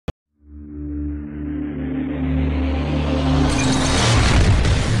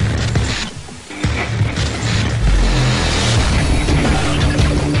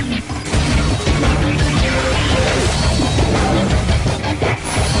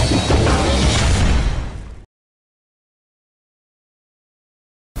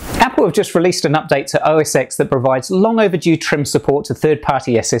Apple have just released an update to OS X that provides long overdue trim support to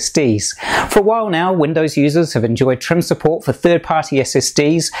third-party SSDs. For a while now, Windows users have enjoyed trim support for third-party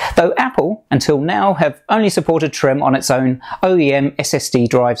SSDs, though Apple, until now, have only supported trim on its own OEM SSD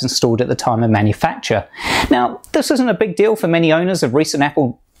drives installed at the time of manufacture. Now, this isn't a big deal for many owners of recent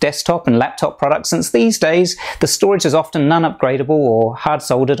Apple desktop and laptop products, since these days the storage is often non-upgradable or hard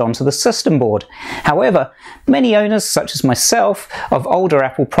soldered onto the system board. However, many owners, such as myself, of older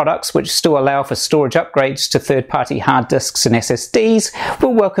Apple products which still allow for storage upgrades to third-party hard disks and SSDs,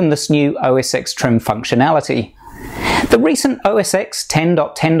 will welcome this new OS X trim functionality. The recent OS X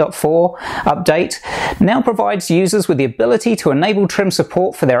 10.10.4 update now provides users with the ability to enable trim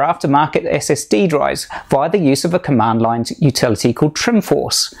support for their aftermarket SSD drives via the use of a command line utility called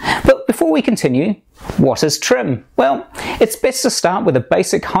TrimForce. But before we continue, what is trim? Well, it's best to start with a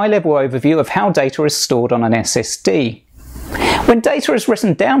basic high-level overview of how data is stored on an SSD. When data is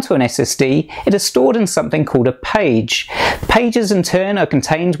written down to an SSD, it is stored in something called a page. Pages in turn are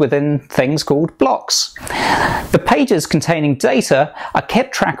contained within things called blocks. The pages containing data are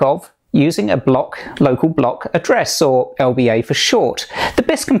kept track of using a local block address, or LBA for short. The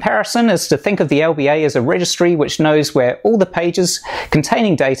best comparison is to think of the LBA as a registry which knows where all the pages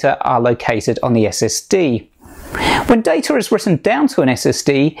containing data are located on the SSD. When data is written down to an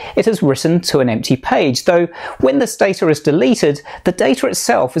SSD, it is written to an empty page, though when this data is deleted, the data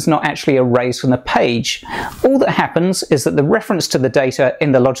itself is not actually erased from the page. All that happens is that the reference to the data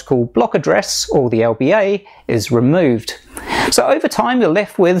in the logical block address, or the LBA, is removed. So over time you're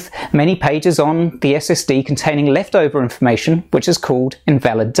left with many pages on the SSD containing leftover information, which is called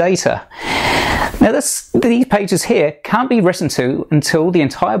invalid data. Now these pages here can't be written to until the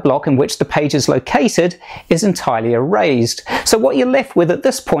entire block in which the page is located is entirely erased. So what you're left with at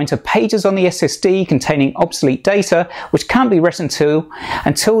this point are pages on the SSD containing obsolete data which can't be written to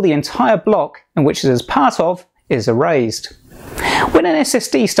until the entire block in which it is part of is erased. When an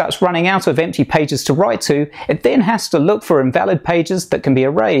SSD starts running out of empty pages to write to, it then has to look for invalid pages that can be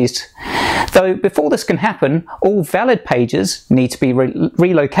erased. Though before this can happen, all valid pages need to be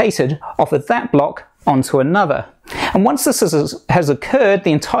relocated off of that block onto another. And once this has occurred,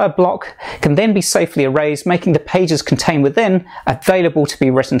 the entire block can then be safely erased, making the pages contained within available to be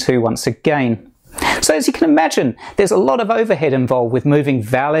written to once again. So as you can imagine, there's a lot of overhead involved with moving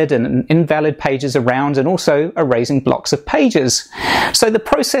valid and invalid pages around and also erasing blocks of pages. So the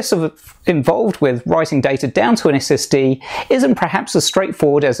process involved with writing data down to an SSD isn't perhaps as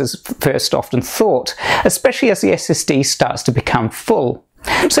straightforward as is first often thought, especially as the SSD starts to become full.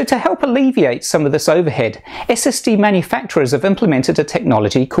 So to help alleviate some of this overhead, SSD manufacturers have implemented a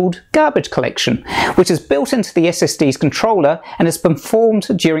technology called garbage collection, which is built into the SSD's controller and is performed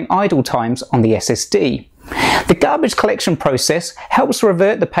during idle times on the SSD. The garbage collection process helps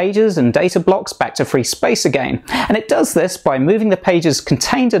revert the pages and data blocks back to free space again, and it does this by moving the pages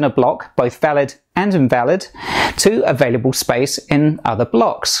contained in a block, both valid and invalid, to available space in other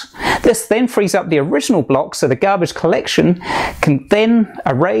blocks. This then frees up the original block, so the garbage collection can then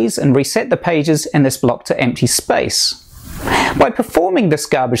erase and reset the pages in this block to empty space. By performing this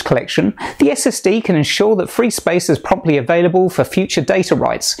garbage collection, the SSD can ensure that free space is promptly available for future data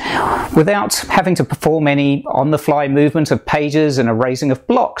writes, without having to perform any on-the-fly movement of pages and erasing of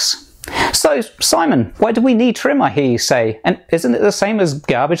blocks. So, Simon, why do we need trim, I hear you say? And isn't it the same as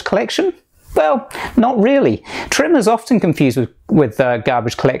garbage collection? Well, not really. Trim is often confused with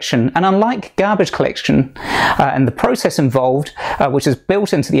garbage collection, and unlike garbage collection and the process involved, which is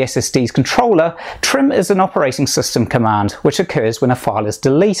built into the SSD's controller, trim is an operating system command which occurs when a file is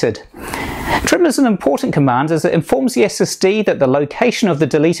deleted. Trim is an important command as it informs the SSD that the location of the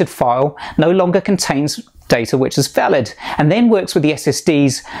deleted file no longer contains data which is valid, and then works with the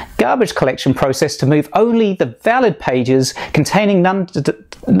SSD's garbage collection process to move only the valid pages containing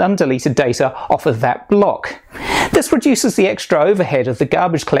non-deleted data off of that block. This reduces the extra overhead of the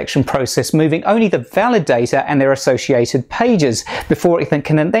garbage collection process, moving only the valid data and their associated pages before it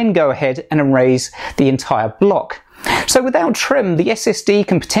can then go ahead and erase the entire block. So without trim, the SSD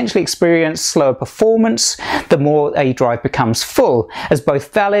can potentially experience slower performance the more a drive becomes full, as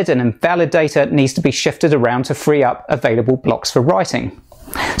both valid and invalid data needs to be shifted around to free up available blocks for writing.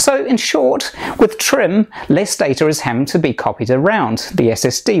 So in short, with trim, less data is having to be copied around the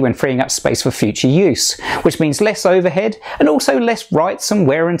SSD when freeing up space for future use, which means less overhead and also less writes and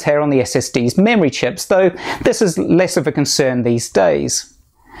wear and tear on the SSD's memory chips, though this is less of a concern these days.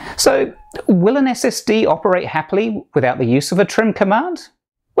 So, will an SSD operate happily without the use of a trim command?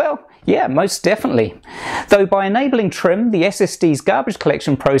 Well, yeah, most definitely. Though by enabling trim, the SSD's garbage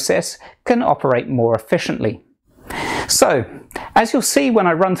collection process can operate more efficiently. So, as you'll see when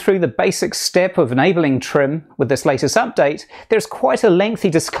I run through the basic step of enabling trim with this latest update, there's quite a lengthy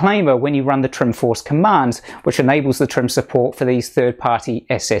disclaimer when you run the TrimForce command, which enables the trim support for these third-party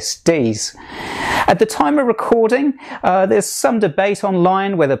SSDs. At the time of recording, there's some debate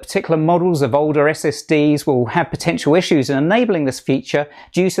online whether particular models of older SSDs will have potential issues in enabling this feature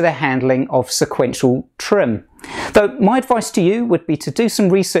due to the handling of sequential trim. Though my advice to you would be to do some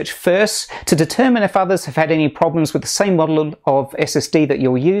research first to determine if others have had any problems with the same model of SSD that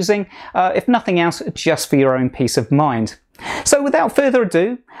you're using, if nothing else, just for your own peace of mind. So without further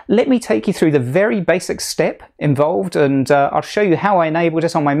ado, let me take you through the very basic step involved, and I'll show you how I enabled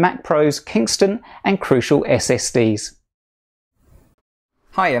it on my Mac Pro's Kingston and Crucial SSDs.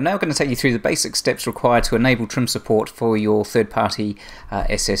 Hi, I'm now going to take you through the basic steps required to enable trim support for your third-party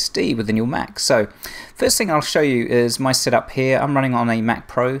SSD within your Mac. So, first thing I'll show you is my setup here. I'm running on a Mac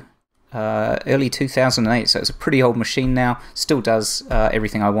Pro, early 2008, so it's a pretty old machine now. Still does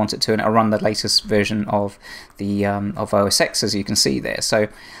everything I want it to, and I run the latest version of the of OS X, as you can see there. So,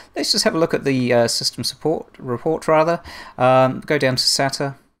 let's just have a look at the system support report rather. Go down to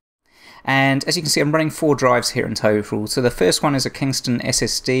SATA. And as you can see, I'm running 4 drives here in total. So the first one is a Kingston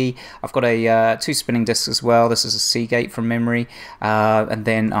SSD. I've got a 2 spinning discs as well. This is a Seagate from memory, and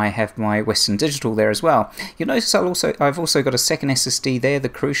then I have my Western Digital there as well. You'll notice I've also got a second SSD there, the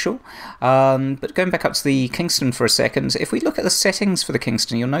Crucial. But going back up to the Kingston for a second, if we look at the settings for the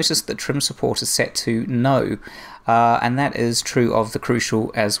Kingston, you'll notice that trim support is set to no. And that is true of the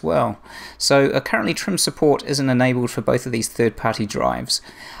Crucial as well. So currently trim support isn't enabled for both of these third-party drives.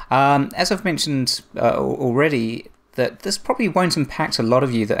 As I've mentioned already, that this probably won't impact a lot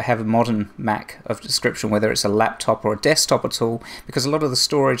of you that have a modern Mac of description, whether it's a laptop or a desktop at all, because a lot of the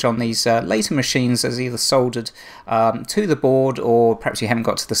storage on these later machines is either soldered to the board, or perhaps you haven't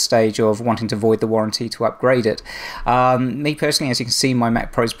got to the stage of wanting to void the warranty to upgrade it. Me personally, as you can see, my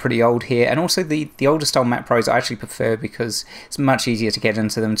Mac Pro is pretty old here, and also the older style Mac Pros I actually prefer because it's much easier to get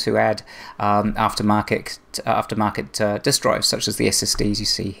into them to add aftermarket disk drives such as the SSDs you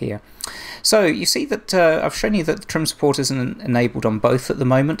see here. So you see that I've shown you that the trim support isn't enabled on both at the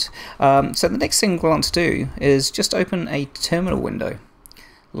moment. So the next thing we want to do is just open a terminal window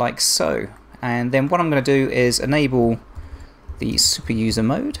like so, and then what I'm going to do is enable the super user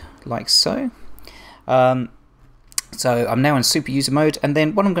mode like so. So I'm now in super user mode, and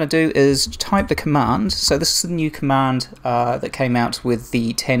then what I'm going to do is type the command. So this is the new command that came out with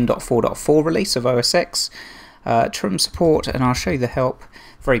the 10.4.4 release of OS X, trim support, and I'll show you the help.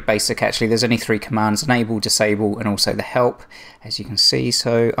 Very basic actually. There's only 3 commands: enable, disable, and also the help, as you can see.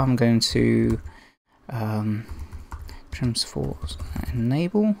 So I'm going to trim support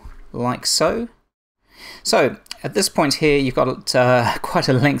enable like so. So at this point here, you've got quite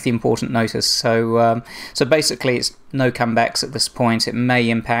a lengthy important notice. So so basically, it's no comebacks at this point. It may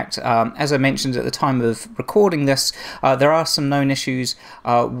impact. As I mentioned at the time of recording this, there are some known issues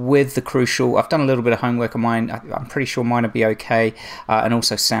with the Crucial. I've done a little bit of homework on mine. I'm pretty sure mine will be okay, and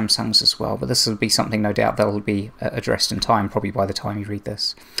also Samsung's as well. But this will be something, no doubt, that will be addressed in time, probably by the time you read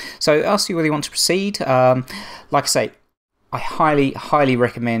this. So ask you whether you want to proceed. Like I say, I highly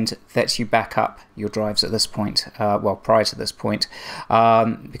recommend that you back up your drives at this point, well, prior to this point,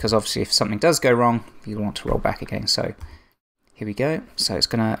 because obviously if something does go wrong, you'll want to roll back again. So here we go. So it's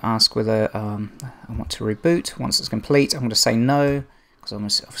going to ask whether I want to reboot. Once it's complete, I'm going to say no, because I'm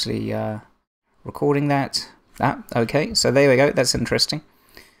obviously recording that. Okay, so there we go. That's interesting.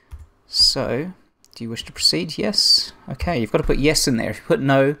 So, do you wish to proceed? Yes. Okay, you've got to put yes in there. If you put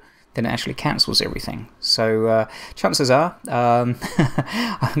no, then it actually cancels everything. So chances are I'm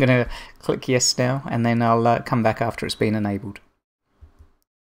going to click yes now, and then I'll come back after it's been enabled.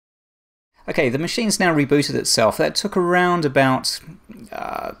 Okay, the machine's now rebooted itself. That took around about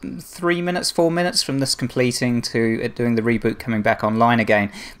 3 minutes, 4 minutes from this completing to it doing the reboot, coming back online again.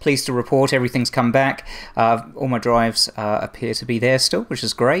 Pleased to report everything's come back. All my drives appear to be there still, which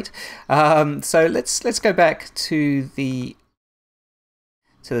is great. So let's go back to the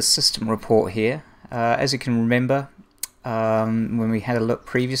system report here. As you can remember, when we had a look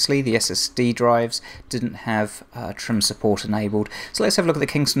previously, the SSD drives didn't have trim support enabled. So let's have a look at the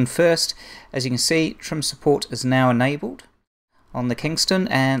Kingston first. As you can see, trim support is now enabled on the Kingston,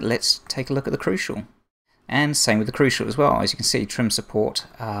 and let's take a look at the Crucial. And same with the Crucial as well. As you can see, trim support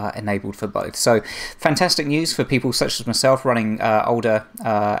enabled for both. So fantastic news for people such as myself running older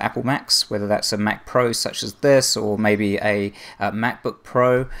Apple Macs, whether that's a Mac Pro such as this, or maybe a MacBook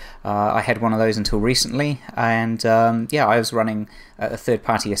Pro. I had one of those until recently, and yeah, I was running a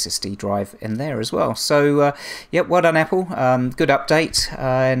third-party SSD drive in there as well. So yeah, well done Apple. Good update,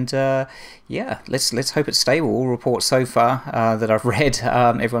 and yeah, let's hope it's stable. All reports so far that I've read,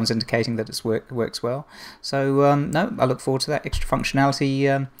 everyone's indicating that it works well. So no, I look forward to that extra functionality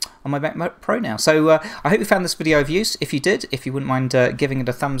on my MacBook Pro now. So I hope you found this video of use. If you did, if you wouldn't mind giving it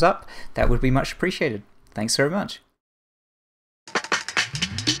a thumbs up, that would be much appreciated. Thanks very much.